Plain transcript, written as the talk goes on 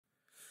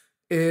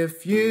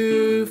If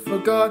you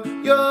forgot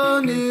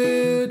your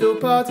noodle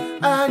pot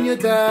and you're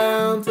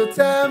down to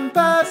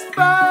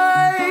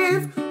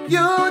 5:10,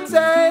 you'll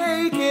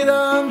take it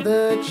on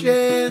the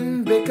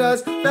chin,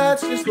 because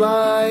that's just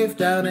life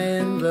down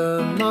in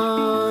the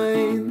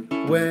mine.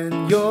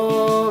 When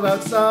you're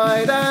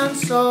outside and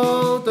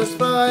sawdust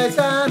flies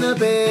and a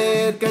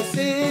bit gets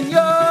in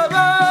your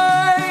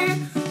eye,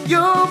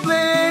 you'll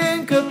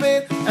blink a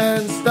bit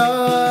and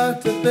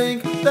start to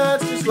think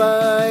that's just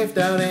life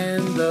down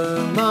in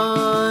the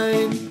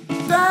mine.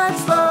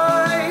 That's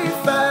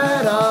life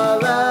at our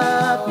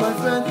lab, my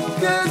friend,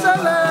 'cause our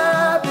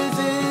lab is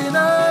in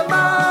a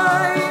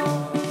mine.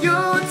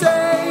 You'll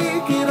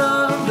take it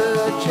on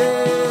the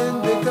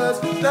chin, because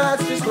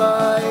that's just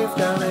life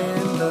down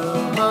in the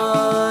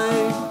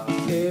mine.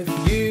 If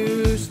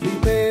you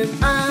sleep in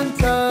and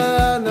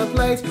turn a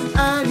plate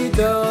and you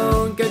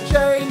don't get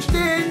changed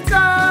in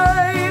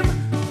time,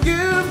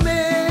 you've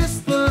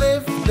missed the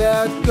lift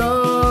that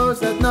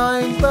goes at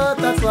 9, but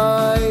that's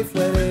life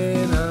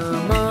within a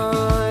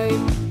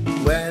mine.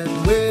 When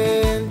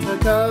winter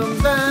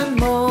comes and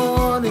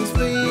mornings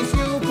freeze,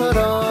 you'll put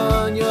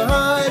on your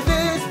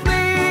high-vis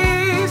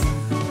fleece,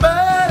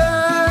 but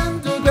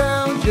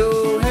underground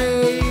you'll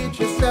hate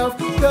yourself,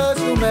 'cause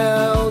you'll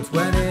melt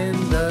when in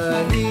the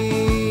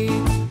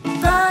heat.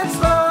 That's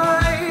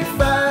life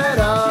at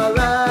our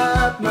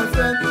lab, my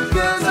friend,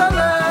 'cause our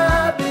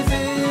lab is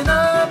in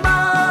a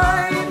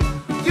mine.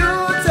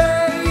 You'll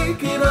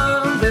take it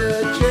on the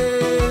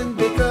chin,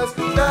 because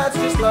that's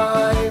just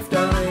life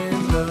down in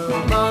the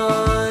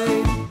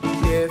mine.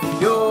 If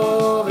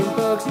you're in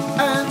bugs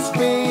and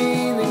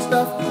screening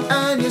stuff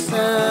and your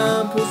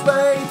sample's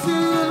way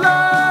too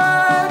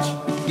large,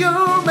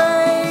 you'll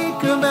make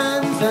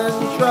amends and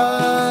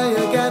try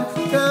again,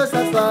 'cause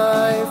that's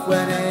life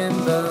when in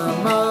the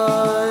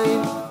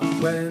mine.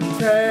 When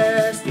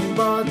testing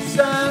bots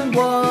and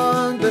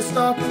wonders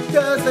stop,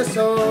 'cause they're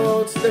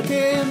salt stuck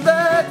in the